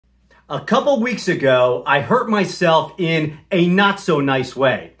A couple weeks ago, I hurt myself in a not so nice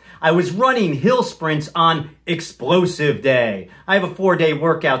way. I was running hill sprints on Explosive Day. I have a 4-day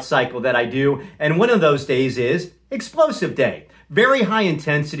workout cycle that I do, and one of those days is Explosive Day. Very high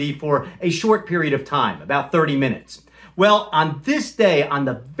intensity for a short period of time, about 30 minutes. Well, on this day, on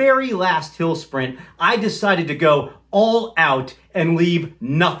the very last hill sprint, I decided to go all out and leave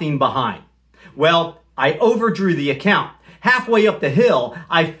nothing behind. Well, I overdrew the account. Halfway up the hill,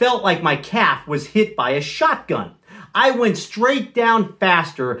 I felt like my calf was hit by a shotgun. I went straight down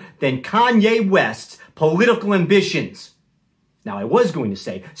faster than Kanye West's political ambitions. Now, I was going to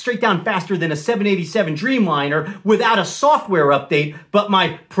say straight down faster than a 787 Dreamliner without a software update, but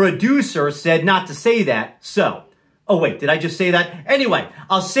my producer said not to say that, so... Oh wait, did I just say that? Anyway,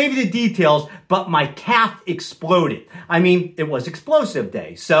 I'll save you the details, but my calf exploded. I mean, it was Explosive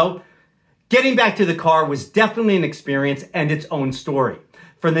Day, so... Getting back to the car was definitely an experience and its own story.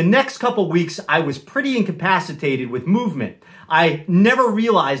 For the next couple weeks, I was pretty incapacitated with movement. I never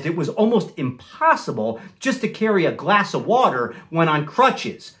realized it was almost impossible just to carry a glass of water when on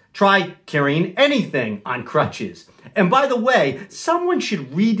crutches. Try carrying anything on crutches. And by the way, someone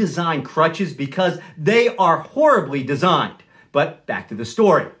should redesign crutches because they are horribly designed. But back to the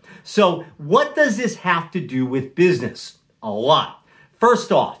story. So what does this have to do with business? A lot.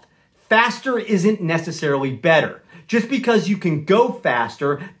 First off, faster isn't necessarily better. Just because you can go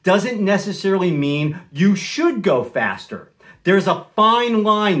faster doesn't necessarily mean you should go faster. There's a fine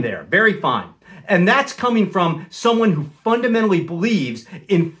line there, very fine. And that's coming from someone who fundamentally believes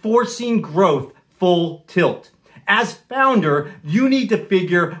in forcing growth full tilt. As founder, you need to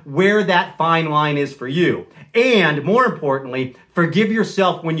figure where that fine line is for you. And more importantly, forgive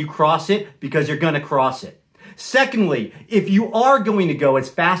yourself when you cross it because you're going to cross it. Secondly, if you are going to go as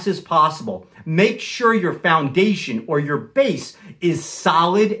fast as possible, make sure your foundation or your base is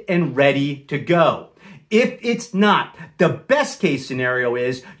solid and ready to go. If it's not, the best case scenario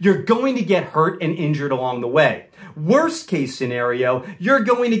is you're going to get hurt and injured along the way. Worst case scenario, you're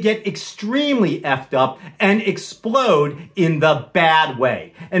going to get extremely effed up and explode in the bad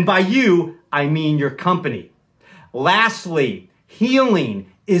way. And by you, I mean your company. Lastly, healing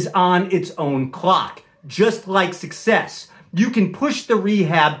is on its own clock. Just like success. You can push the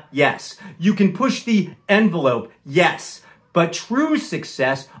rehab, yes. You can push the envelope, yes. But true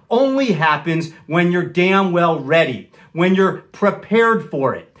success only happens when you're damn well ready, when you're prepared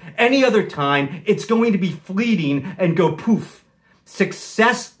for it. Any other time, it's going to be fleeting and go poof.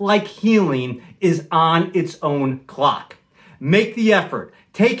 Success like healing is on its own clock. Make the effort.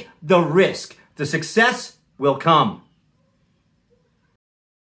 Take the risk. The success will come.